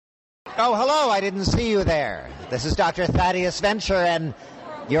Oh, hello, I didn't see you there. This is Dr. Thaddeus Venture, and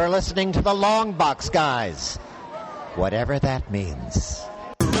you're listening to the Longbox guys. Whatever that means.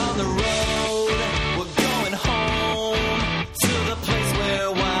 We're on the road, we're going home to the place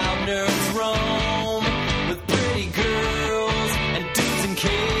where wild nerds roam with pretty girls and dudes in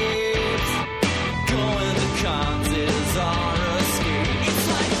capes. Going to cons is our escape. It's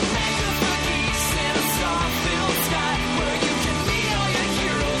like Mecca for geeks in a star-filled sky where you can meet all your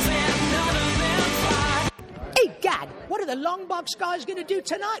heroes and none of them fly. Hey, Gad, what are the Longbox guys going to do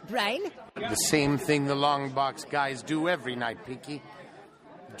tonight, Brain? The same thing the Longbox guys do every night, Pinky.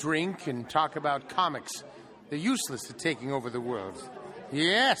 Drink and talk about comics. They're useless at taking over the world.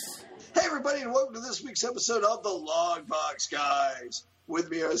 Yes. Hey, everybody, and welcome to this week's episode of the Longbox Guys. With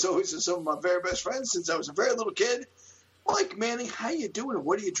me, as always, is some of my very best friends since I was a very little kid. Mike Manning, how you doing, and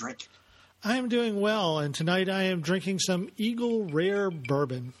what are you drinking? I'm doing well, and tonight I am drinking some Eagle Rare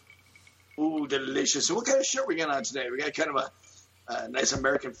Bourbon. Ooh, delicious. So what kind of shirt we got on today? We got kind of a nice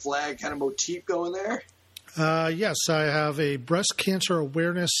American flag kind of motif going there. Yes, I have a breast cancer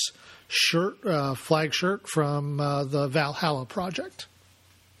awareness shirt, flag shirt from the Valhalla Project.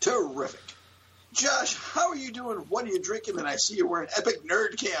 Terrific. Josh, how are you doing? What are you drinking? And I see you're wearing Epic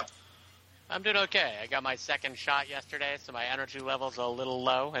Nerd Camp. I'm doing okay. I got my second shot yesterday, so my energy levels are a little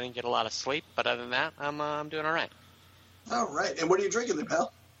low. I didn't get a lot of sleep, but other than that, I'm doing all right. All right. And what are you drinking then,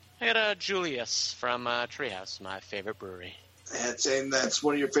 pal? I got a Julius from Treehouse, my favorite brewery. That's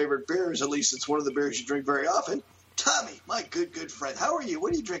one of your favorite beers. At least it's one of the beers you drink very often. Tommy, my good friend. How are you?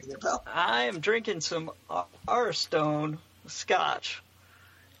 What are you drinking there, pal? I am drinking some Arstone Scotch.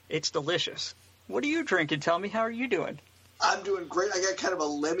 It's delicious. What are you drinking? Tell me, how are you doing? I'm doing great. I got kind of a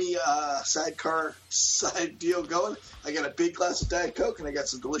Lemmy sidecar side deal going. I got a big glass of Diet Coke, and I got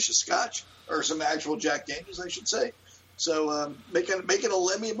some delicious Scotch, or some actual Jack Daniels, I should say. So making a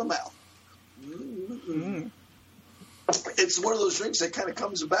Lemmy in my mouth. Mm-hmm. It's one of those drinks that kind of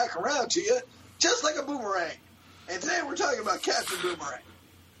comes back around to you, just like a boomerang. And today we're talking about Captain Boomerang.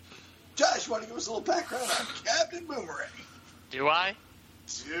 Josh, want to give us a little background on Captain Boomerang? Do I?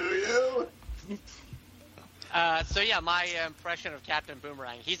 Do you? My impression of Captain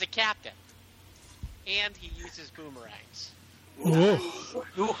Boomerang. He's a captain, and he uses boomerangs.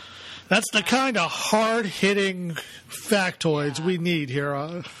 Ooh. That's the kind of hard-hitting factoids we need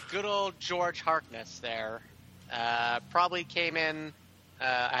here. Good old George Harkness there. Probably came in,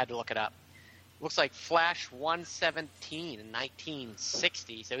 I had to look it up. Looks like Flash 117 in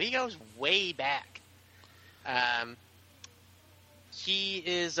 1960, so he goes way back. He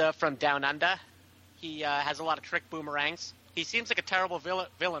is from Down Under. He has a lot of trick boomerangs. He seems like a terrible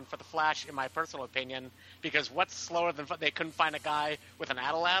villain for the Flash, in my personal opinion, because what's slower than they couldn't find a guy with an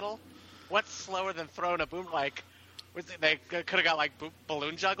addle-addle? What's slower than throwing a boomerang? They could have got like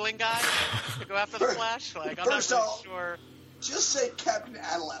balloon juggling guy to go after the Flash. Like, I'm not really sure. Just say Captain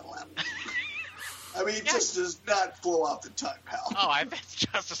Addle. I mean, it just does not flow off the tongue, pal. Oh, I bet it's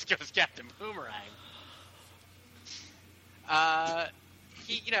just as good as Captain Boomerang.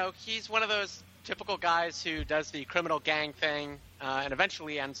 He's one of those typical guys who does the criminal gang thing and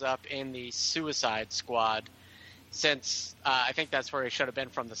eventually ends up in the Suicide Squad. Since I think that's where he should have been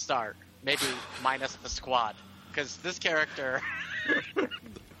from the start, maybe minus the squad. Because this character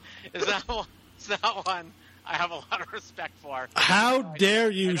is not one I have a lot of respect for. How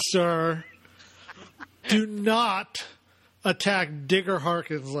dare you, sir? Do not attack Digger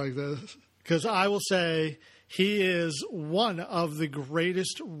Harkins like this. Because I will say he is one of the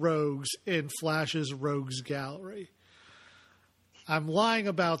greatest rogues in Flash's Rogues Gallery. I'm lying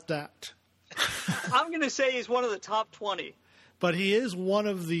about that. I'm going to say he's one of the top 20. But he is one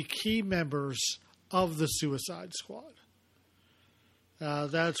of the key members of the Suicide Squad.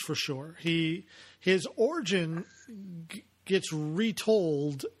 That's for sure. His origin gets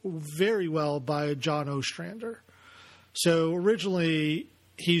retold very well by John Ostrander. So originally,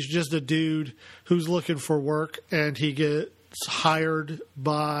 he's just a dude who's looking for work, and he gets hired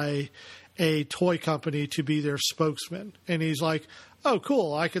by a toy company to be their spokesman. And he's like, oh,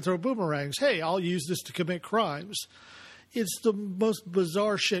 cool, I can throw boomerangs. Hey, I'll use this to commit crimes. It's the most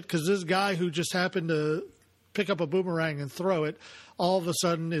bizarre shit because this guy who just happened to pick up a boomerang and throw it all of a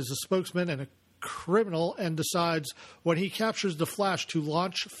sudden is a spokesman and a criminal and decides when he captures the Flash to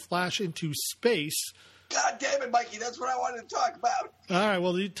launch Flash into space. God damn it, Mikey, that's what I wanted to talk about. All right,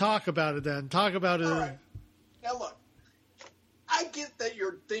 well, you talk about it then. Talk about it. All right. Now, look, I get that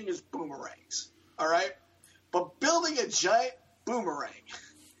your thing is boomerangs, all right? But building a giant boomerang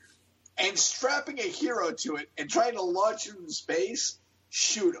and strapping a hero to it and trying to launch it into space,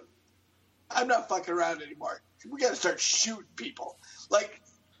 shoot him. I'm not fucking around anymore. We got to start shooting people. Like,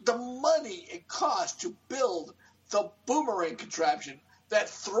 the money it costs to build the boomerang contraption that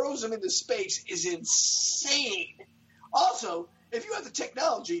throws them into space is insane. Also, if you have the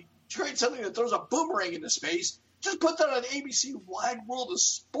technology to create something that throws a boomerang into space, just put that on ABC Wide World of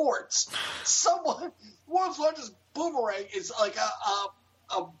Sports. World's largest boomerang is like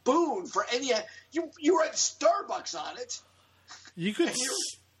a boon for any. You write Starbucks on it. You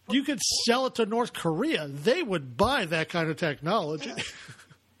could sell it to North Korea. They would buy that kind of technology. Yeah.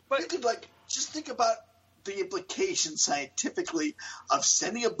 But you could just think about the implications scientifically of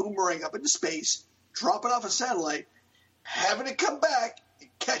sending a boomerang up into space, dropping off a satellite, having it come back, and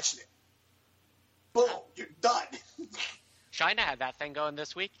catching it. Boom, you're done. China had that thing going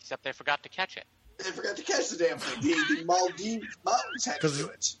this week, except they forgot to catch it. They forgot to catch the damn thing. The Maldives Mountains had to do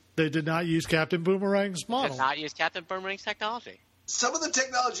it. They did not use Captain Boomerang's model. Did not use Captain Boomerang's technology. Some of the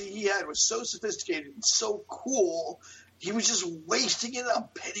technology he had was so sophisticated and so cool, he was just wasting it on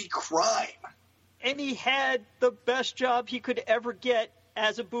petty crime. And he had the best job he could ever get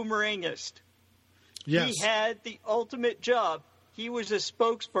as a boomerangist. Yes. He had the ultimate job. He was a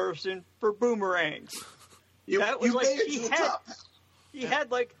spokesperson for boomerangs. He had the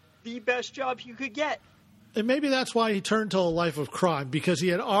best job he could get. And maybe that's why he turned to a life of crime, because he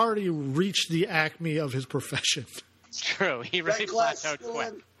had already reached the acme of his profession. It's true. He really plateaued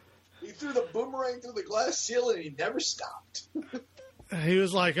quick. He threw the boomerang through the glass ceiling and he never stopped. He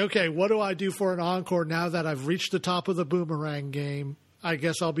was like, okay, what do I do for an encore now that I've reached the top of the boomerang game? I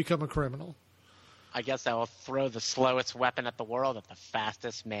guess I'll become a criminal. I guess I will throw the slowest weapon at the world at the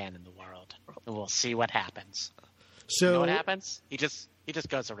fastest man in the world. And we'll see what happens. So, you know what happens? He just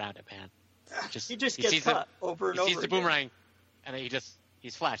goes around it, man. He just gets caught over and over again. He sees the boomerang, and then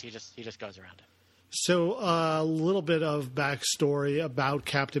he's Flash. He just goes around it. So a little bit of backstory about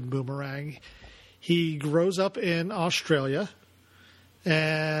Captain Boomerang. He grows up in Australia,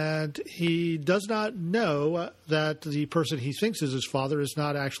 and he does not know that the person he thinks is his father is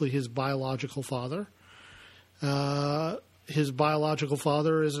not actually his biological father. His biological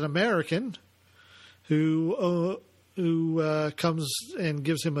father is an American who comes and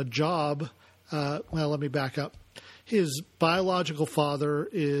gives him a job. Well, let me back up. His biological father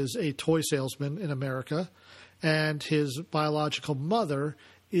is a toy salesman in America, and his biological mother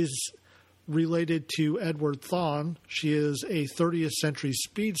is related to Edward Thawne. She is a 30th century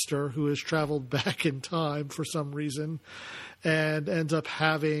speedster who has traveled back in time for some reason and ends up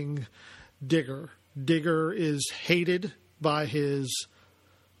having Digger. Digger is hated by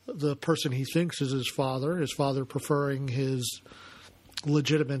the person he thinks is his father preferring his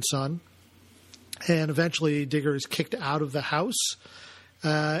legitimate son. And eventually Digger is kicked out of the house,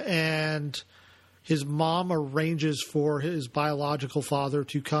 and his mom arranges for his biological father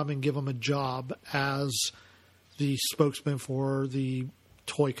to come and give him a job as the spokesman for the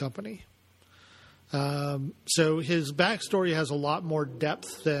toy company. So his backstory has a lot more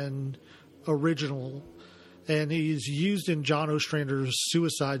depth than original, and he's used in John Ostrander's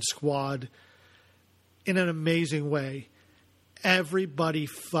Suicide Squad in an amazing way. Everybody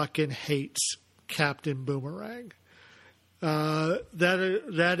fucking hates Captain Boomerang.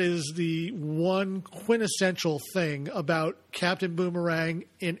 That is the one quintessential thing about Captain Boomerang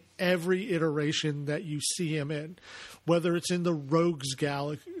in every iteration that you see him in, whether it's in the Rogues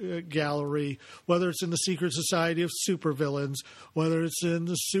Gallery, whether it's in the Secret Society of Supervillains, whether it's in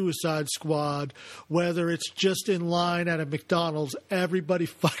the Suicide Squad, whether it's just in line at a McDonald's. Everybody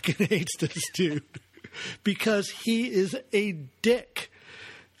fucking hates this dude because he is a dick.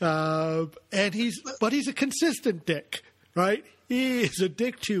 And he's a consistent dick, right? He is a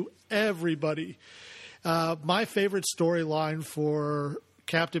dick to everybody. My favorite storyline for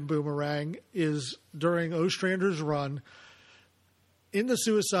Captain Boomerang is during Ostrander's run in the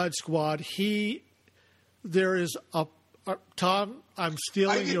Suicide Squad. There is a Tom. I'm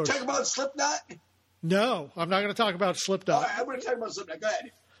stealing yours. Are you talking about Slipknot? No, I'm not going to talk about Slipknot. All right, I'm going to talk about Slipknot. Go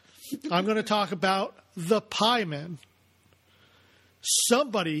ahead. I'm going to talk about the Pie Men.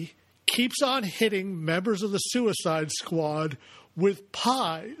 Somebody keeps on hitting members of the Suicide Squad with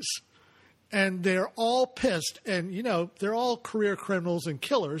pies, and they're all pissed. And, they're all career criminals and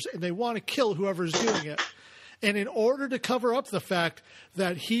killers, and they want to kill whoever's doing it. And in order to cover up the fact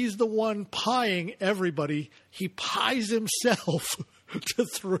that he's the one pieing everybody, he pies himself to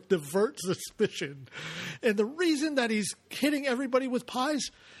divert suspicion. And the reason that he's hitting everybody with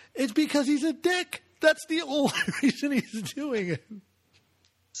pies is because he's a dick. That's the only reason he's doing it.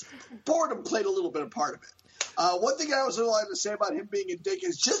 Boredom played a little bit of part of it. One thing I was allowed to say about him being a dick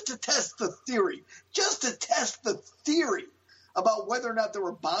is just to test the theory about whether or not there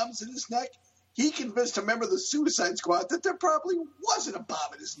were bombs in his neck. he convinced a member of the Suicide Squad that there probably wasn't a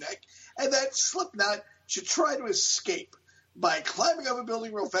bomb in his neck and that Slipknot should try to escape by climbing up a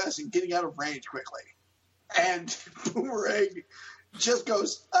building real fast and getting out of range quickly. And Boomerang just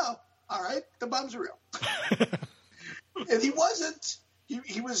goes, oh, all right, the bombs are real. And he wasn't.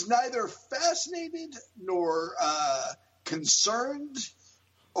 He was neither fascinated nor concerned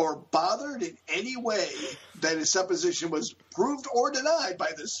or bothered in any way that his supposition was proved or denied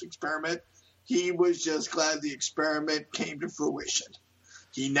by this experiment. He was just glad the experiment came to fruition.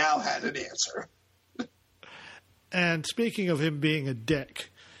 He now had an answer. And speaking of him being a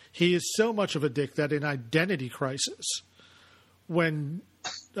dick, he is so much of a dick that in Identity Crisis, when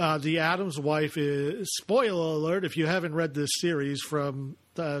the Atom's wife is, spoiler alert, if you haven't read this series from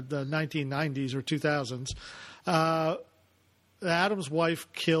the 1990s or 2000s, the Atom's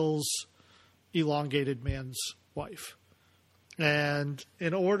wife kills Elongated Man's wife. And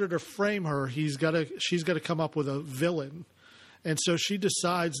in order to frame her, she's got to come up with a villain. And so she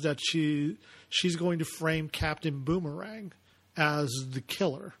decides that she's going to frame Captain Boomerang as the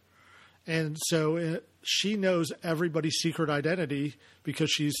killer. And so she knows everybody's secret identity because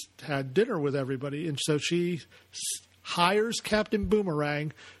she's had dinner with everybody. And so she hires Captain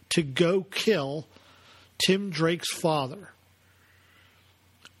Boomerang to go kill Tim Drake's father.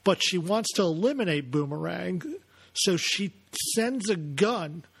 But she wants to eliminate Boomerang, so she sends a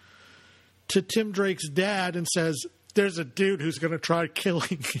gun to Tim Drake's dad and says, there's a dude who's going to try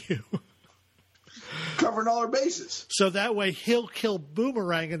killing you. Covering all our bases. So that way he'll kill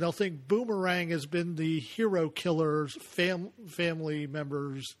Boomerang, and they'll think Boomerang has been the hero killer's family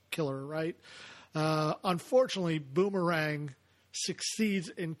member's killer, right? Unfortunately, Boomerang succeeds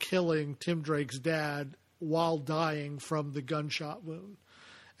in killing Tim Drake's dad while dying from the gunshot wound.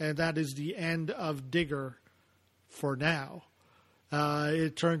 And that is the end of Digger for now.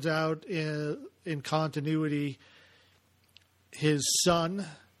 It turns out in continuity, his son,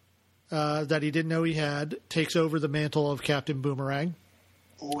 that he didn't know he had, takes over the mantle of Captain Boomerang.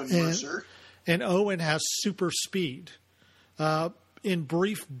 Owen Mercer. And Owen has super speed in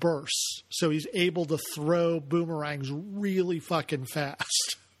brief bursts, so he's able to throw boomerangs really fucking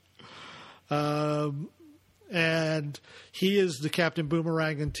fast. And he is the Captain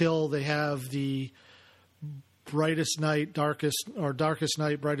Boomerang until they have the Darkest Night,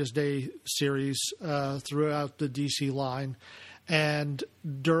 Brightest Day series throughout the DC line. And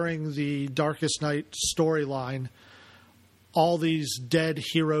during the Darkest Night storyline, all these dead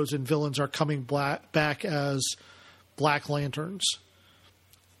heroes and villains are coming back as Black Lanterns,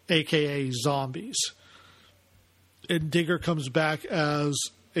 a.k.a. zombies. And Digger comes back as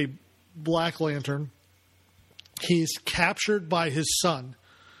a Black Lantern. He's captured by his son.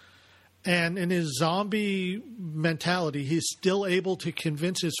 And in his zombie mentality, he's still able to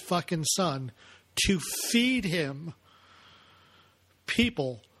convince his fucking son to feed him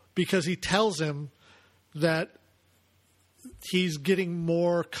people because he tells him that he's getting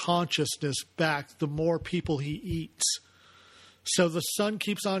more consciousness back the more people he eats. So the son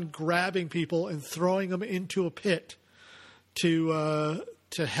keeps on grabbing people and throwing them into a pit to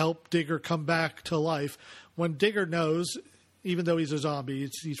help Digger come back to life. When Digger knows, even though he's a zombie,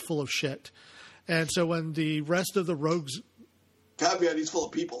 he's full of shit. And so when the rest of the rogues... Caveat, he's full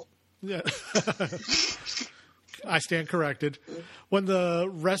of people. Yeah. I stand corrected. When the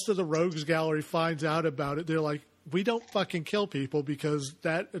rest of the rogues gallery finds out about it, they're like, we don't fucking kill people because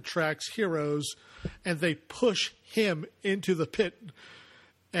that attracts heroes. And they push him into the pit.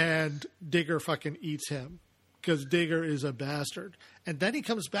 And Digger fucking eats him because Digger is a bastard. And then he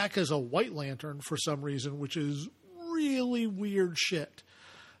comes back as a White Lantern for some reason, which is really weird shit.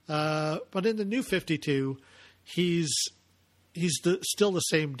 But in the New 52, he's still the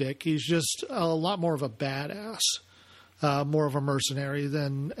same dick. He's just a lot more of a badass, more of a mercenary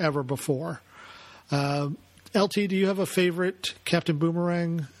than ever before. LT, do you have a favorite Captain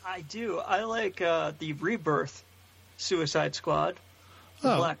Boomerang? I do. I like the Rebirth Suicide Squad,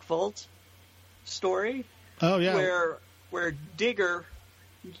 the Black Vault story. Oh, yeah. Where Digger,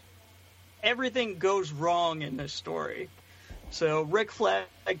 everything goes wrong in this story. So Rick Flag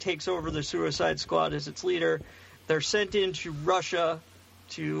takes over the Suicide Squad as its leader. They're sent into Russia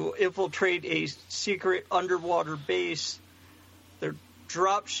to infiltrate a secret underwater base. They're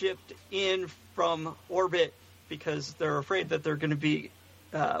drop shipped in from orbit because they're afraid that they're going to be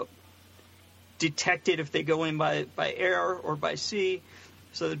detected if they go in by air or by sea.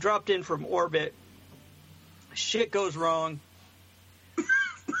 So they're dropped in from orbit. Shit goes wrong.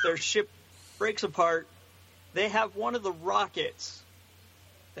 Their ship breaks apart. They have one of the rockets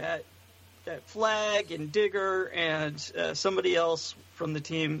that Flag and Digger and somebody else from the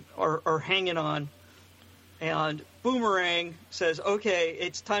team are hanging on. And Boomerang says, okay,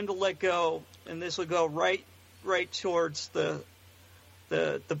 it's time to let go, and this will go right towards the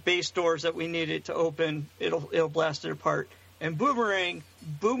base doors that we needed to open. It'll blast it apart. And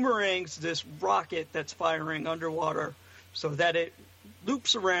Boomerang's this rocket that's firing underwater so that it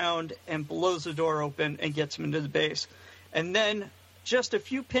loops around and blows the door open and gets him into the base. And then just a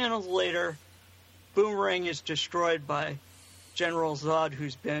few panels later, Boomerang is destroyed by General Zod,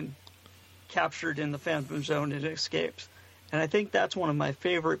 who's been captured in the Phantom Zone and escapes. And I think that's one of my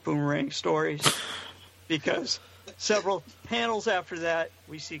favorite Boomerang stories because several panels after that,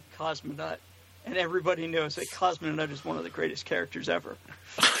 we see Cosmonaut. And everybody knows that Cosmonaut is one of the greatest characters ever.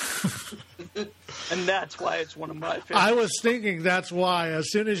 And that's why it's one of my favorites. I was thinking that's why.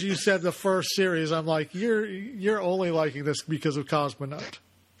 As soon as you said the first series, I'm like, you're only liking this because of Cosmonaut.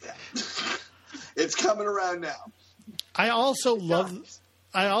 Yeah. It's coming around now. I also love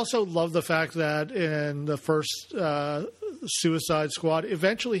the fact that in the first Suicide Squad,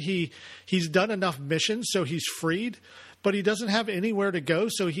 eventually he's done enough missions so he's freed, but he doesn't have anywhere to go,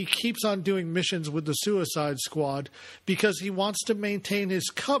 so he keeps on doing missions with the Suicide Squad because he wants to maintain his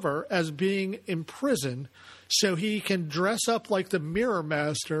cover as being in prison so he can dress up like the Mirror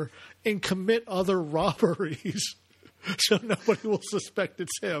Master and commit other robberies so nobody will suspect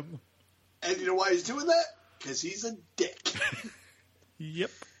it's him. And you know why he's doing that? Because he's a dick.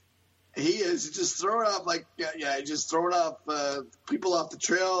 Yep. He is just throwing off just throwing off people off the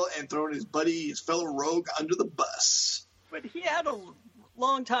trail and throwing his fellow rogue under the bus. But he had a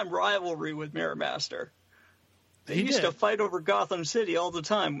long-time rivalry with Mirror Master. They He used did. to fight over Gotham City all the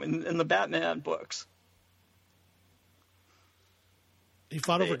time in the Batman books. He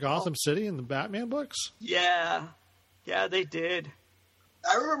fought over Gotham City in the Batman books? Yeah, they did.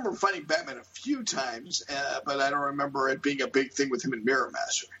 I remember fighting Batman a few times, but I don't remember it being a big thing with him and Mirror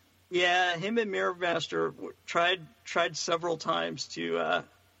Master. Yeah, him and Mirror Master tried several times to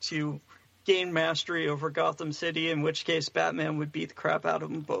gain mastery over Gotham City, in which case Batman would beat the crap out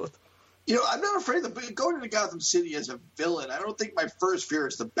of them both. You know, I'm not afraid of going into Gotham City as a villain. I don't think my first fear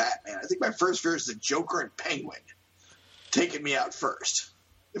is the Batman. I think my first fear is the Joker and Penguin taking me out first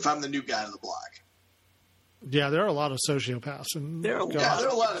if I'm the new guy on the block. Yeah, there are a lot of sociopaths. And There are a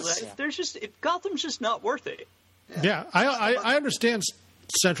lot of there's just Gotham's just not worth it. Yeah, I understand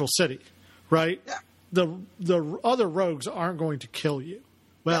Central City, right? Yeah. The other rogues aren't going to kill you.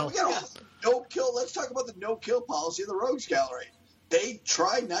 Well, no kill. Let's talk about the no kill policy of the Rogues Gallery. They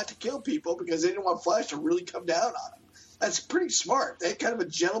tried not to kill people because they didn't want Flash to really come down on them. That's pretty smart. They had kind of a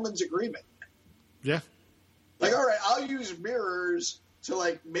gentleman's agreement. yeah. Like, all right, I'll use mirrors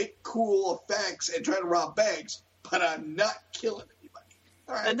to make cool effects and try to rob banks, but I'm not killing anybody.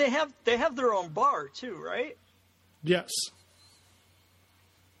 All right. And they have their own bar too, right? Yes.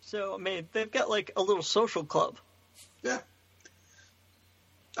 So I mean, they've got a little social club. Yeah.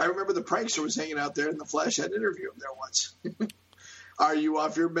 I remember the prankster was hanging out there, and the Flash had an interview him there once. Are you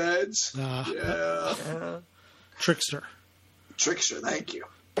off your meds? Yeah. Trickster. Trickster, thank you.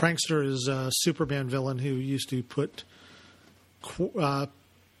 Prankster is a Superman villain who used to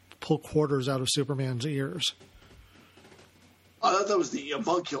pull quarters out of Superman's ears. I thought that was the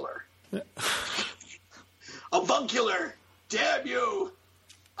avuncular. Avuncular! Damn you!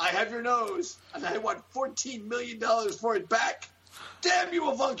 I have your nose, and I want $14 million for it back. Damn you,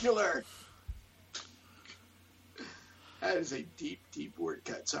 avuncular! That is a deep, deep word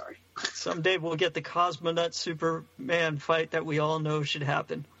cut. Sorry. Someday we'll get the Cosmonaut Superman fight that we all know should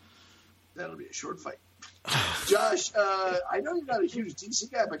happen. That'll be a short fight. Josh, I know you're not a huge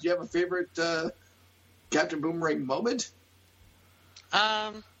DC guy, but do you have a favorite Captain Boomerang moment?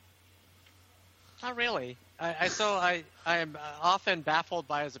 Not really. I am often baffled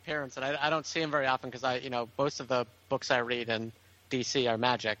by his appearance, and I don't see him very often because most of the books I read in DC are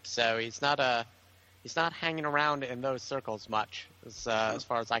Magic, so he's not hanging around in those circles much, as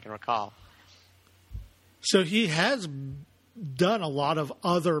far as I can recall. So he has done a lot of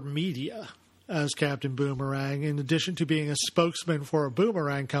other media as Captain Boomerang. In addition to being a spokesman for a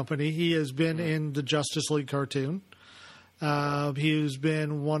Boomerang company, he has been in the Justice League cartoon. He has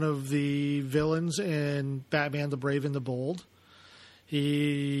been one of the villains in Batman the Brave and the Bold.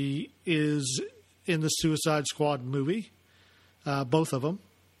 He is in the Suicide Squad movie, both of them.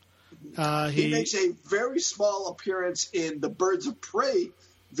 He makes a very small appearance in the Birds of Prey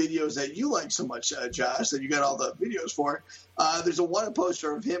videos that you like so much, Josh, that you got all the videos for. There's a one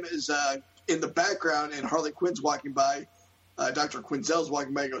poster of him is in the background, and Harley Quinn's walking by. Dr. Quinzel's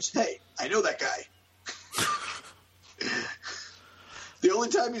walking by and goes, "Hey, I know that guy." The the only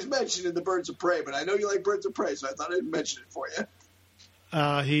time he's mentioned in the Birds of Prey, but I know you like Birds of Prey, so I thought I'd mention it for you.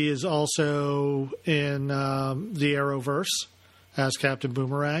 He is also in the Arrowverse as Captain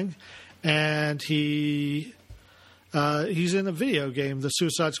Boomerang, and he's in a video game, the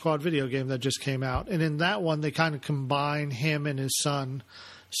Suicide Squad video game that just came out. And in that one, they kind of combine him and his son,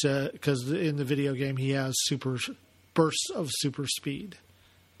 because in the video game he has super bursts of super speed.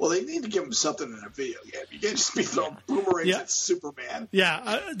 Well, they need to give him something in a video game. You can't just be throwing boomerangs at Superman.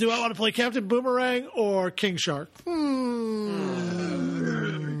 Yeah. Do I want to play Captain Boomerang or King Shark? The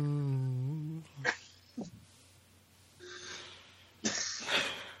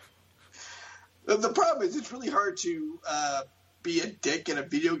problem is it's really hard to be a dick in a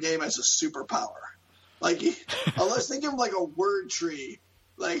video game as a superpower. Like, unless they give him like a word tree.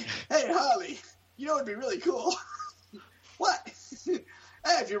 Like, hey, Holly, you know what would be really cool? What?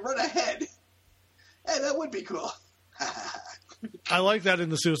 Hey, if you run ahead. Hey, that would be cool. I like that in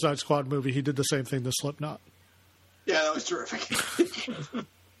the Suicide Squad movie. He did the same thing to Slipknot. Yeah, that was terrific.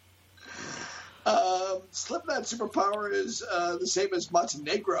 Slipknot's superpower is the same as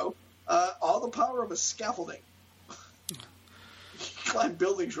Montenegro. All the power of a scaffolding. He climb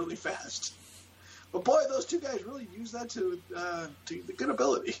buildings really fast. But boy, those two guys really use that to the good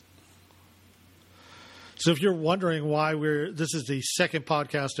ability. So if you're wondering why this is the second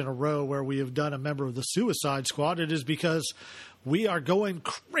podcast in a row where we have done a member of the Suicide Squad, it is because we are going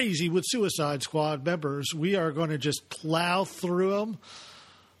crazy with Suicide Squad members. We are going to just plow through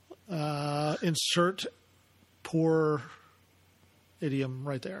them. Insert poor idiom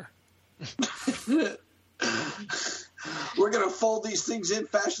right there. We're going to fold these things in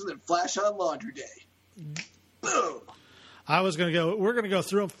faster than Flash on Laundry Day. Boom. We're going to go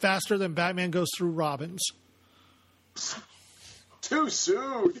through them faster than Batman goes through Robins. Too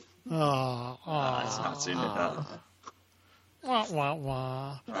soon. It's not soon enough. Wah, wah,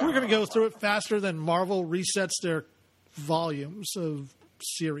 wah. We're going to go through it faster than Marvel resets their volumes of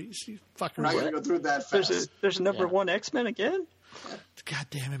series. You fucker. We're not going to go through it that fast. There's a number one X-Men again? God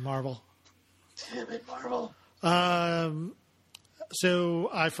damn it, Marvel. Damn it, Marvel. So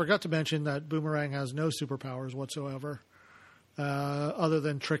I forgot to mention that Boomerang has no superpowers whatsoever, other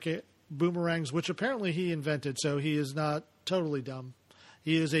than trick boomerangs, which apparently he invented, so he is not totally dumb.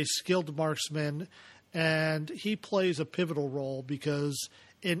 He is a skilled marksman, and he plays a pivotal role because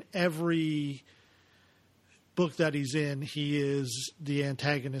in every book that he's in, he is the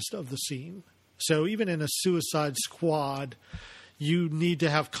antagonist of the scene. So even in a Suicide Squad, you need to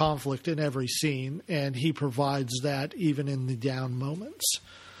have conflict in every scene, and he provides that even in the down moments.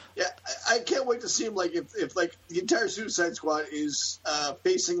 Yeah, I can't wait to see him. Like if like the entire Suicide Squad is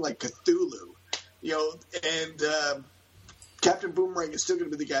facing like Cthulhu, and Captain Boomerang is still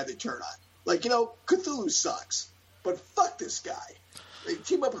going to be the guy they turn on. Like, Cthulhu sucks, but fuck this guy. They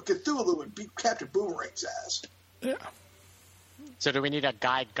team up with Cthulhu and beat Captain Boomerang's ass. Yeah. So do we need a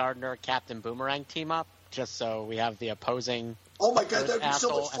Guy Gardner Captain Boomerang team up just so we have the opposing? Oh my god, that'd be so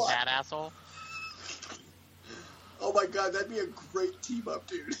much fun. And bad asshole. Oh my god, that'd be a great team up,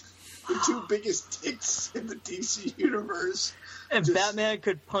 dude. The two biggest dicks in the DC universe. And Batman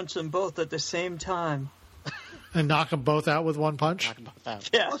could punch them both at the same time. And knock them both out with one punch? Knock them both out.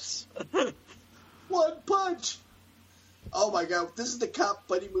 Yes. One punch. Oh my god, this is the cop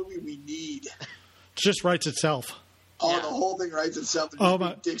buddy movie we need. It just writes itself. Oh, Yeah. the whole thing writes itself. Oh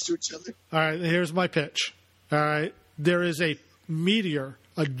my! Dicks to each other. All right, here's my pitch. All right, there is a meteor,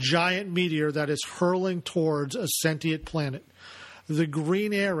 a giant meteor that is hurling towards a sentient planet. The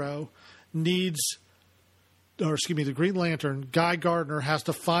Green Arrow the Green Lantern, Guy Gardner, has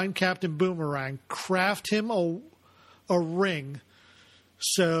to find Captain Boomerang, craft him a ring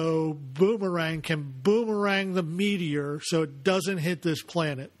so Boomerang can boomerang the meteor so it doesn't hit this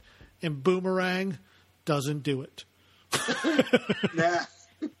planet. And Boomerang doesn't do it. Nah.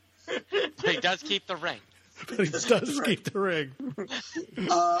 But he does keep the ring. But he does keep the ring.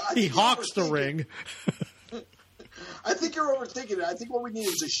 I He think hawks you're the ring. I think you're overthinking it. I think what we need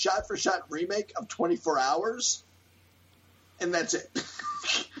is a shot-for-shot remake of 24 Hours, and that's it.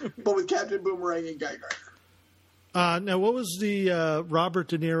 But with Captain Boomerang and Guy Gardner. Now, what was the Robert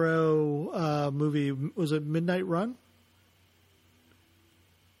De Niro movie? Was it Midnight Run?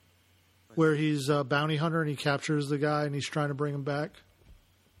 Where he's a bounty hunter and he captures the guy and he's trying to bring him back?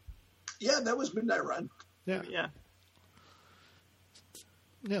 Yeah, that was Midnight Run. Yeah. Yeah.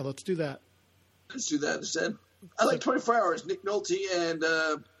 Yeah, let's do that. Let's do that instead. I like 24 Hours. Nick Nolte and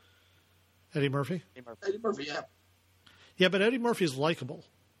Eddie Murphy? Eddie Murphy, yeah. Yeah, but Eddie Murphy is likable.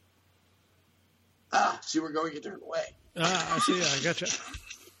 See, we're going a different way. I see. I gotcha.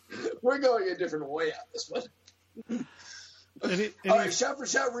 We're going a different way on this one. All right, shot for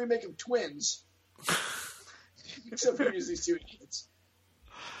shot remake of Twins. Except for use these two idiots.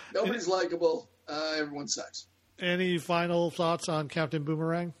 Nobody's likable. Everyone sucks. Any final thoughts on Captain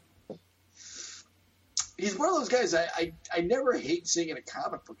Boomerang? He's one of those guys I never hate seeing in a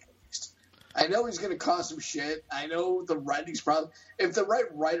comic book, at least. I know he's going to cause some shit. I know the writing's problem. If the right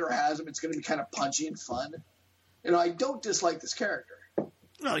writer has him, it's going to be kind of punchy and fun. You know, I don't dislike this character.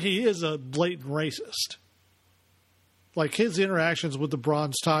 No, he is a blatant racist. Like, his interactions with the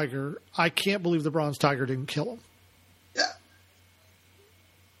Bronze Tiger, I can't believe the Bronze Tiger didn't kill him. Yeah.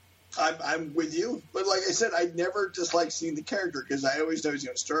 I'm with you. But like I said, I never dislike seeing the character because I always know he's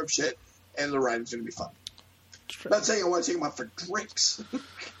going to stir up shit and the writing's going to be fun. I'm not saying I want to take him out for drinks.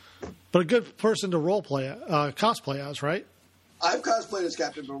 But a good person to cosplay as, right? I've cosplayed as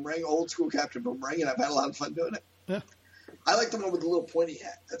Captain Boomerang, old school Captain Boomerang, and I've had a lot of fun doing it. Yeah. I like the one with the little pointy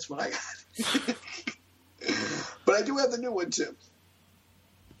hat. That's what I got. But I do have the new one, too.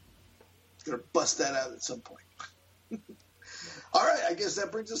 Going to bust that out at some point. All right, I guess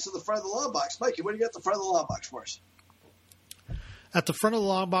that brings us to the front of the long box. Mikey, what do you got at the front of the long box for us? At the front of the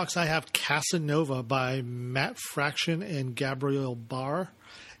long box, I have Casanova by Matt Fraction and Gabriel Barr.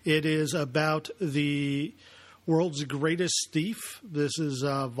 It is about the world's greatest thief. This is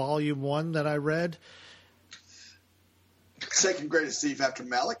volume 1 that I read. Second greatest thief after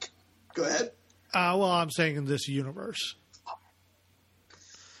Malik. Go ahead. Well, I'm saying in this universe.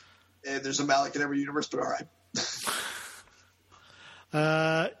 There's a Malik in every universe, but all right.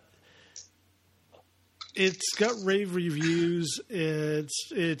 It's got rave reviews. It's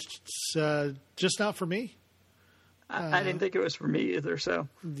just not for me. I didn't think it was for me either. So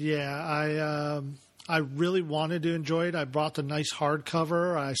yeah, I really wanted to enjoy it. I brought the nice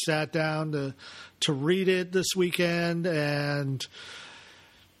hardcover. I sat down to read it this weekend, and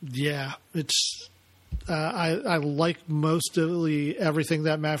yeah, it's. I like mostly everything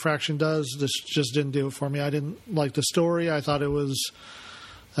that Matt Fraction does. This just didn't do it for me. I didn't like the story. I thought it was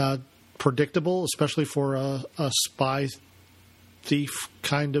predictable, especially for a spy thief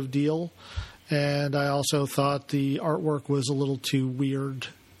kind of deal. And I also thought the artwork was a little too weird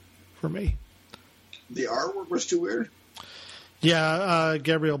for me. The artwork was too weird? Yeah,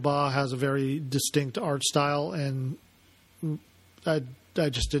 Gabriel Ba has a very distinct art style, and I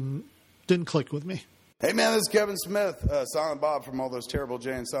just didn't click with me. Hey man, this is Kevin Smith, Silent Bob from all those terrible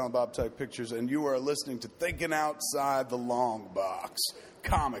Jay and Silent Bob type pictures, and you are listening to Thinking Outside the Long Box,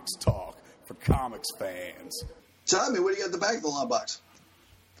 comics talk for comics fans. Tommy, what do you got at the back of the long box?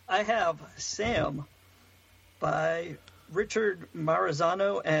 I have Sam by Richard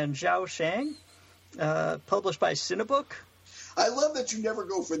Marizano and Zhao Shang, published by Cinebook. I love that you never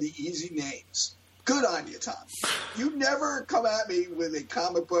go for the easy names. Good on you, Tom. You never come at me with a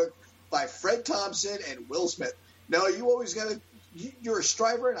comic book by Fred Thompson and Will Smith. No, you always got to. You're a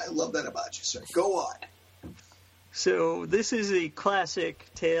striver, and I love that about you, sir. Go on. So this is a classic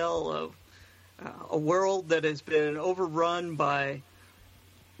tale of a world that has been overrun by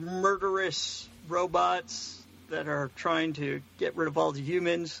murderous robots that are trying to get rid of all the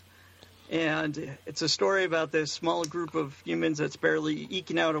humans. And it's a story about this small group of humans that's barely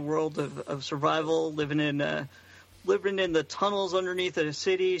eking out a world of survival, living in the tunnels underneath a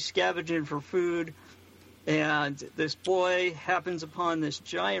city, scavenging for food. And this boy happens upon this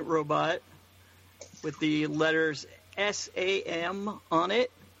giant robot with the letters SAM on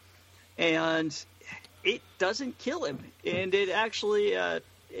it, and it doesn't kill him, and it actually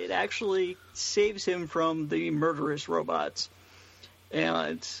saves him from the murderous robots,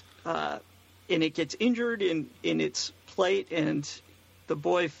 and it gets injured in its plight, and the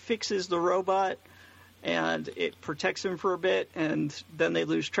boy fixes the robot, and it protects him for a bit, and then they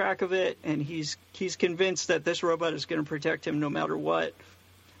lose track of it, and he's convinced that this robot is going to protect him no matter what.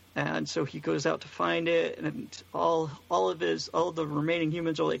 And so he goes out to find it, and all of the remaining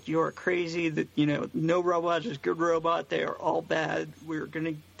humans are like, "You are crazy! That no robot is a good robot. They are all bad. We're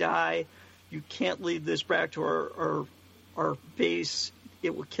gonna die. You can't lead this back to our base.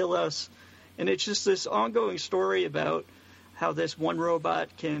 It will kill us." And it's just this ongoing story about how this one robot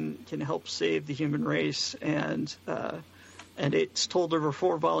can help save the human race, and it's told over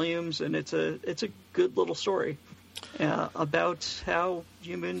 4 volumes, and it's a good little story. About how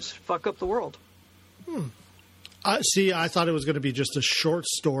humans fuck up the world. I thought it was going to be just a short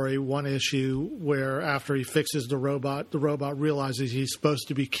story, one issue, where after he fixes the robot realizes he's supposed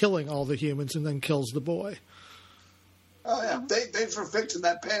to be killing all the humans and then kills the boy. Oh, yeah. Thanks for fixing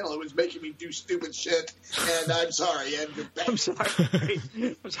that panel. It was making me do stupid shit, and I'm sorry. And you're back. I'm sorry.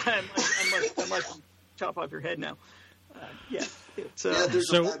 I must chop off your head now. Yeah.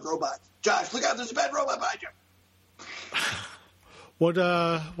 There's a bad robot. Josh, look out. There's a bad robot behind you.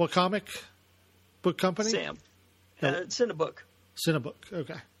 What comic book company? Sam. No. Cinebook. Cinebook.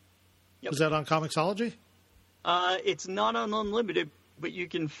 Okay. Yep. Is that on Comixology? It's not on Unlimited, but you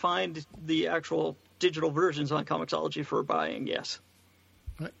can find the actual digital versions on Comixology for buying, yes.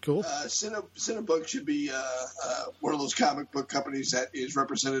 All right, cool. Cinebook should be one of those comic book companies that is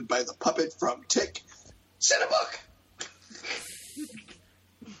represented by the puppet from Tick. Cinebook!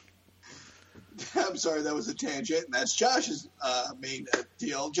 I'm sorry, that was a tangent, and that's Josh's main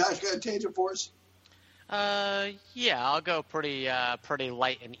deal. Josh, got a tangent for us? Yeah, I'll go pretty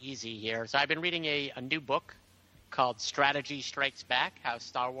light and easy here. So I've been reading a new book called Strategy Strikes Back, How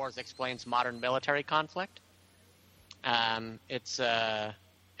Star Wars Explains Modern Military Conflict. It's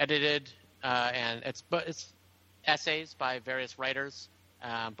edited, and it's essays by various writers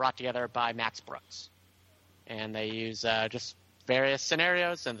brought together by Max Brooks. And they use just various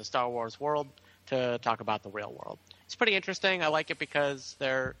scenarios in the Star Wars world to talk about the real world. It's pretty interesting. I like it because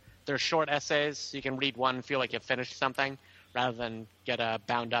they're short essays. So you can read one and feel like you've finished something rather than get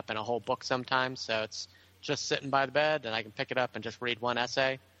bound up in a whole book sometimes. So it's just sitting by the bed, and I can pick it up and just read one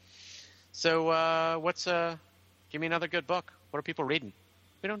essay. So give me another good book. What are people reading?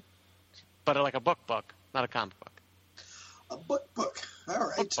 But like a book, not a comic book. A book. All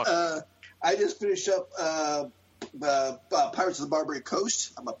right. Book. I just finished up Pirates of the Barbary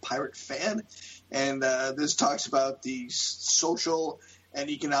Coast. I'm a pirate fan, and this talks about the social and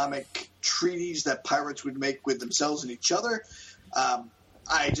economic treaties that pirates would make with themselves and each other.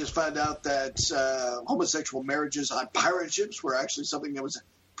 I just found out that homosexual marriages on pirate ships were actually something that was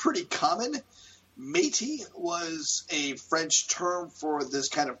pretty common. Matey was a French term for this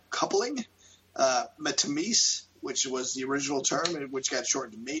kind of coupling. Métamise, which was the original term, and which got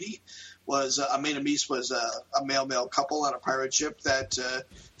shortened to matey, was a métamise was a male-male couple on a pirate ship that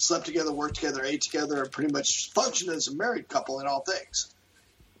slept together, worked together, ate together, and pretty much functioned as a married couple in all things.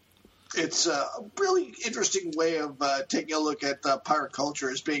 It's a really interesting way of taking a look at pirate culture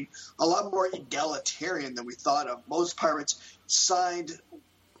as being a lot more egalitarian than we thought of. Most pirates signed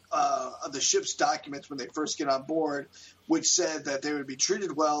the ship's documents when they first get on board, which said that they would be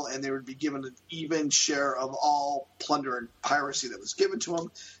treated well and they would be given an even share of all plunder and piracy that was given to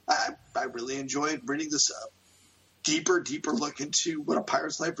them. I really enjoyed reading this deeper look into what a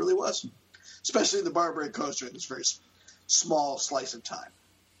pirate's life really was, especially the Barbary Coast during this very small slice of time.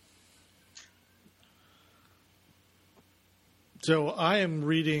 So I am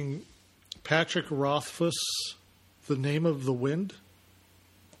reading Patrick Rothfuss, The Name of the Wind.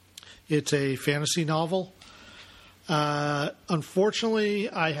 It's a fantasy novel. Unfortunately,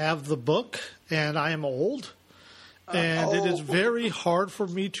 I have the book, and I am old. And it is very hard for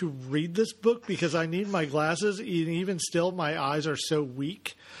me to read this book because I need my glasses. And even still, my eyes are so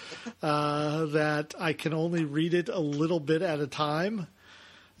weak that I can only read it a little bit at a time.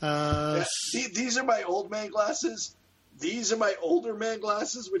 These are my old man glasses. These are my older man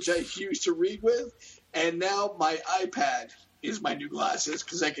glasses, which I used to read with. And now my iPad is my new glasses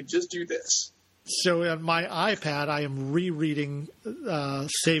because I can just do this. So on my iPad, I am rereading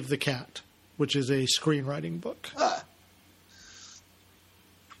Save the Cat, which is a screenwriting book.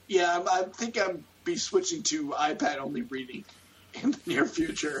 Yeah, I think I'll be switching to iPad-only reading in the near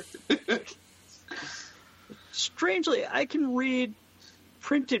future. Strangely, I can read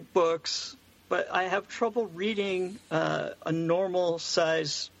printed books, but I have trouble reading a normal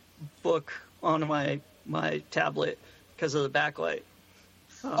size book on my tablet because of the backlight.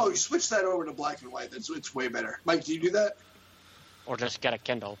 You switch that over to black and white. It's way better. Mike, do you do that? Or just get a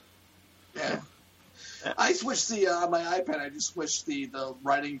Kindle. Yeah. I switched on my iPad. I just switched the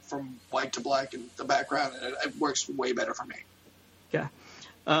writing from white to black in the background, and it works way better for me. Yeah.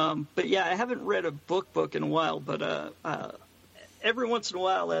 But yeah, I haven't read a book in a while, but every once in a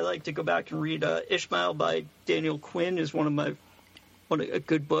while I like to go back and read Ishmael by Daniel Quinn is a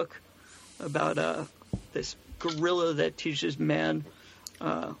good book about this gorilla that teaches man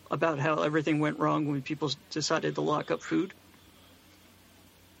about how everything went wrong when people decided to lock up food.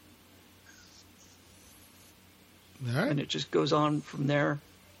 All right. And it just goes on from there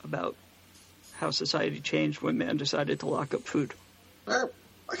about how society changed when man decided to lock up food. I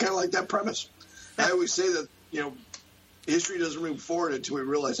kind of like that premise. I always say that, history doesn't move forward until we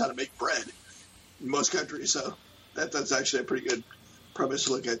realize how to make bread in most countries. So that's actually a pretty good premise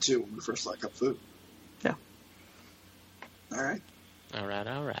to look at, too, when we first lock up food. Yeah. All right. All right.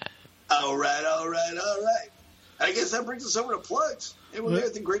 I guess that brings us over to plugs. Anyone got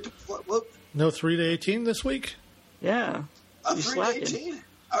anything great to plug? Well, no 3 to 18 this week? Yeah. 3 to 18?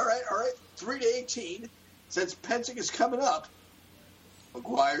 All right. 3 to 18. Since Pensing is coming up,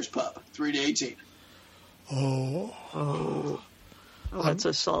 McGuire's Pub, 3 to 18. Oh, that's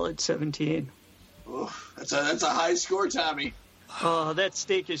a solid 17. Oh, that's a high score, Tommy. Oh, that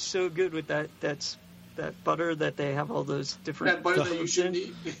steak is so good with that butter that they have all those different. That butter that you shouldn't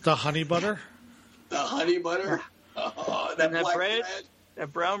eat. The honey butter? The honey butter. Oh, that black bread.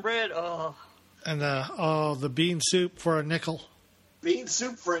 That brown bread. Oh. And the bean soup for a nickel. Bean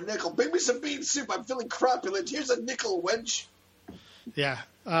soup for a nickel. Bring me some bean soup. I'm feeling crapulent. Here's a nickel, wench. Yeah.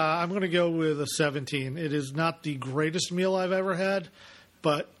 I'm going to go with a 17. It is not the greatest meal I've ever had,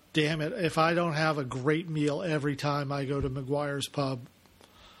 but damn it, if I don't have a great meal every time I go to McGuire's Pub.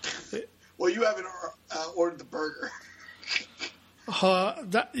 Well, you haven't ordered the burger.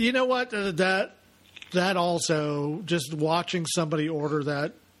 You know what? That also, just watching somebody order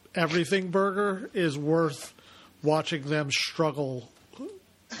that everything burger is worth watching them struggle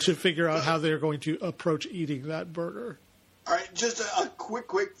to figure out how they're going to approach eating that burger. All right, just a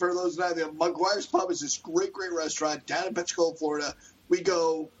quick for those not there. McGuire's Pub is this great restaurant down in Pensacola, Florida. We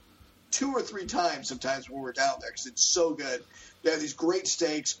go 2 or 3 times sometimes when we're down there because it's so good. They have these great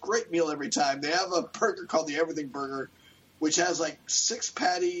steaks, great meal every time. They have a burger called the Everything Burger, which has like 6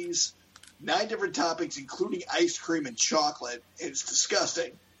 patties, 9 different toppings, including ice cream and chocolate. It's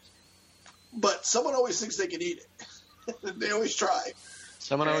disgusting. But someone always thinks they can eat it. They always try.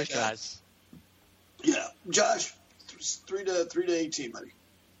 Someone always tries. Yeah. Josh, 3 to 18, buddy.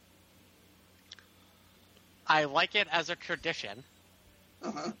 I like it as a tradition.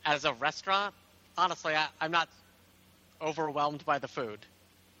 Uh-huh. As a restaurant, honestly, I'm not overwhelmed by the food.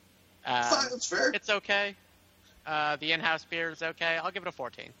 Fine, that's fair. It's okay. The in-house beer is okay. I'll give it a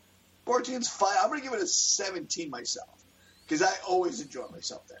 14. 14's fine. I'm going to give it a 17 myself because I always enjoy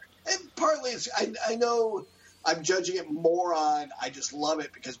myself there. And partly it's I know I'm judging it more on I just love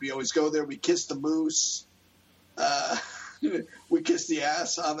it because we always go there. We kiss the moose. We kiss the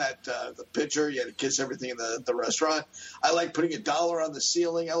ass on that the pitcher. You had to kiss everything in the restaurant. I like putting $1 on the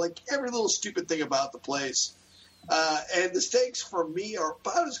ceiling. I like every little stupid thing about the place. And the steaks for me are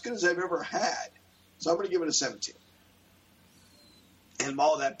about as good as I've ever had. So I'm going to give it a 17. And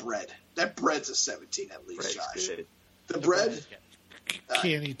all that bread. That bread's a 17 at least, Bread's Josh. good. The bread.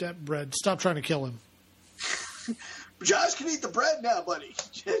 Can't eat that bread. Stop trying to kill him. Josh can eat the bread now, buddy.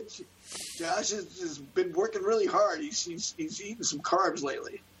 Josh has been working really hard. He's eating some carbs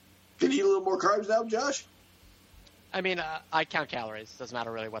lately. Can you eat a little more carbs now, Josh? I mean, I count calories. Doesn't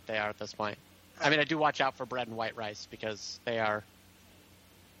matter really what they are at this point. I mean, I do watch out for bread and white rice because they are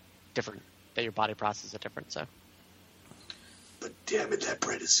different. That your body processes it different. So. But damn it, that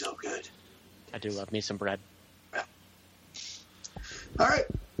bread is so good. I do love me some bread. Yeah. All right.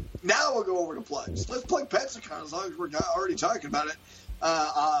 Now we'll go over to plugs. Let's plug Pensacon as long as we're not already talking about it.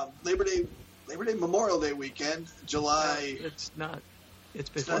 Labor Day, Memorial Day weekend, July. No, it's not. It's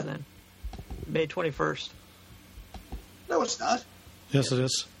before then. May 21st. No, it's not. Yes, it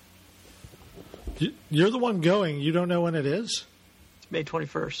is. You're the one going. You don't know when it is? It's May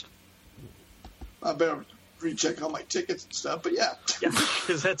 21st. I better recheck all my tickets and stuff, but yeah. Yeah,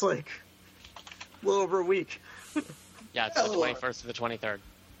 because that's like a little over a week. Yeah, it's the 21st to the 23rd.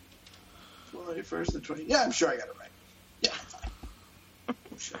 21st to 20. Yeah, I'm sure I got it right. Yeah, fine. I'm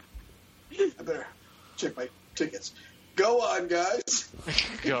sure. I better check my tickets. Go on, guys.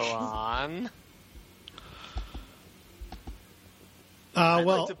 Go on. I'd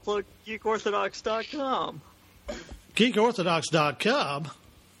Well, like to plug GeekOrthodox.com. GeekOrthodox.com?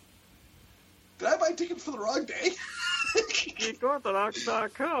 Did I buy tickets for the wrong day?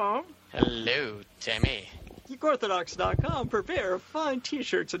 GeekOrthodox.com. Hello, Timmy. GeekOrthodox.com prepare fine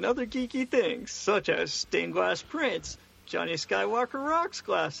t-shirts and other geeky things, such as stained glass prints, Johnny Skywalker rocks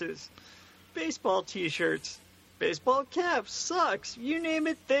glasses, baseball t-shirts, baseball caps, socks, you name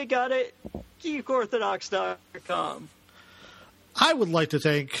it, they got it. GeekOrthodox.com. I would like to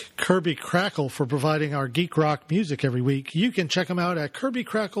thank Kirby Crackle for providing our geek rock music every week. You can check them out at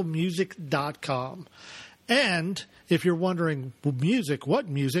KirbyCrackleMusic.com. And if you're wondering, what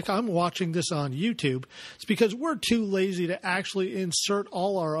music? I'm watching this on YouTube. It's because we're too lazy to actually insert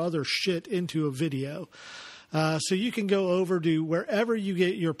all our other shit into a video. So you can go over to wherever you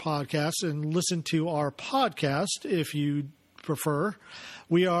get your podcasts and listen to our podcast if you prefer.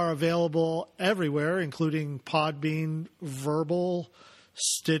 We are available everywhere, including Podbean, Verbal,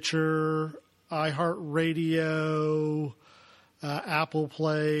 Stitcher, iHeartRadio, Apple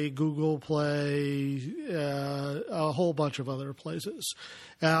Play, Google Play, a whole bunch of other places.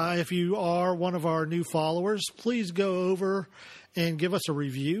 If you are one of our new followers, please go over and give us a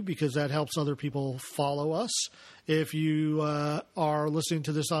review because that helps other people follow us. If you are listening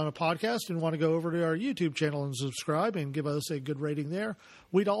to this on a podcast and want to go over to our YouTube channel and subscribe and give us a good rating there,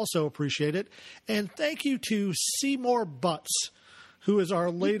 we'd also appreciate it. And thank you to Seymour Butts, who is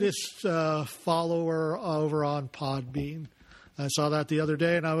our latest follower over on Podbean. I saw that the other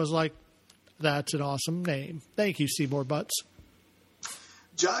day, and I was like, that's an awesome name. Thank you, Seymour Butts.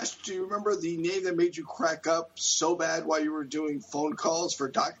 Josh, do you remember the name that made you crack up so bad while you were doing phone calls for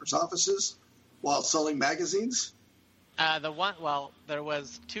doctors' offices while selling magazines? There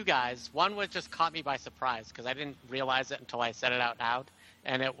was two guys. One was just caught me by surprise because I didn't realize it until I said it out loud,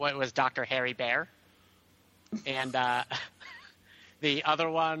 and it was Dr. Harry Bear. And the other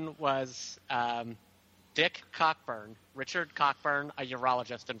one was Dick Cockburn, Richard Cockburn, a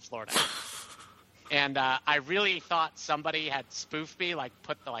urologist in Florida. And I really thought somebody had spoofed me,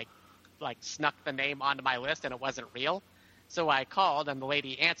 snuck the name onto my list, and it wasn't real. So I called, and the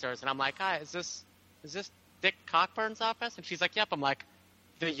lady answers, and I'm like, "Hi, is this Dick Cockburn's office?" And she's like, "Yep." I'm like,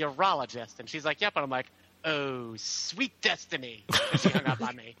 "The urologist," and she's like, "Yep." And I'm like, "Oh, sweet destiny!" And she hung up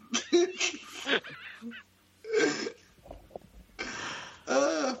on me.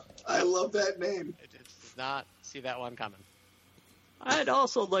 I love that name. I did not see that one coming. I'd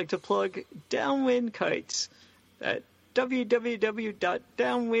also like to plug Downwind Kites at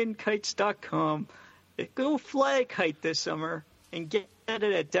www.downwindkites.com. Go fly a kite this summer and get it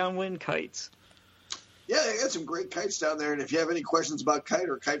at Downwind Kites. Yeah, they got some great kites down there. And if you have any questions about kite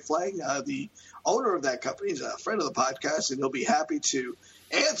or kite flying, the owner of that company is a friend of the podcast, and he'll be happy to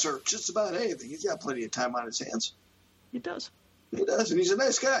answer just about anything. He's got plenty of time on his hands. He does. He does, and he's a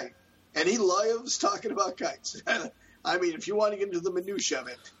nice guy. And he loves talking about kites. I mean, if you want to get into the minutia of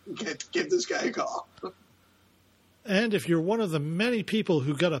it, give this guy a call. And if you're one of the many people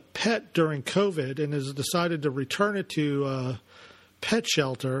who got a pet during COVID and has decided to return it to a pet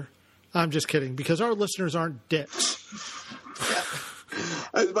shelter, I'm just kidding, because our listeners aren't dicks. Yeah.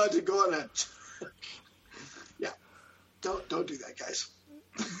 I was about to go on a... Yeah. Don't do that, guys.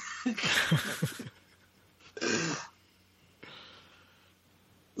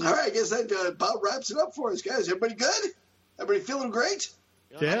 All right, I guess that about wraps it up for us, guys. Everybody good? Everybody feeling great?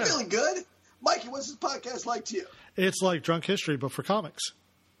 Yeah. I'm feeling good. Mikey, what's this podcast like to you? It's like Drunk History, but for comics.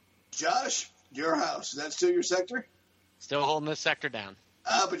 Josh, your house. Is that still your sector? Still holding this sector down.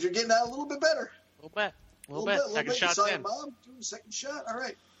 But you're getting out a little bit better. A little bit. Second shot's you saw in. your mom doing the second shot. All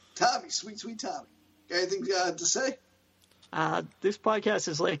right. Tommy, sweet Tommy. Got anything to say? This podcast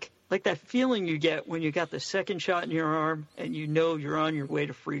is like that feeling you get when you got the second shot in your arm and you know you're on your way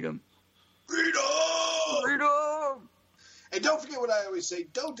to freedom. Freedom! Freedom! And don't forget what I always say,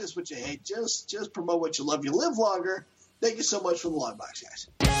 don't diss what you hate, just promote what you love. You live longer. Thank you so much for the Longbox, guys.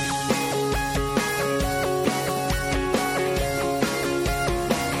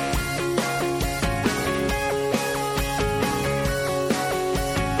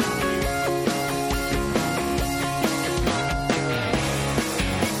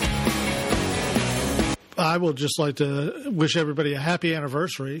 I would just like to wish everybody a happy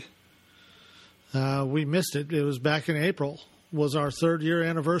anniversary. We missed it. It was back in April. Was our 3rd year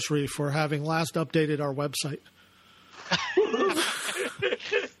anniversary for having last updated our website. I was going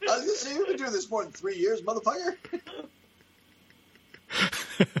to say, you've been doing this more than 3 years, motherfucker.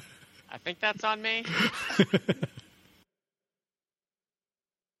 I think that's on me.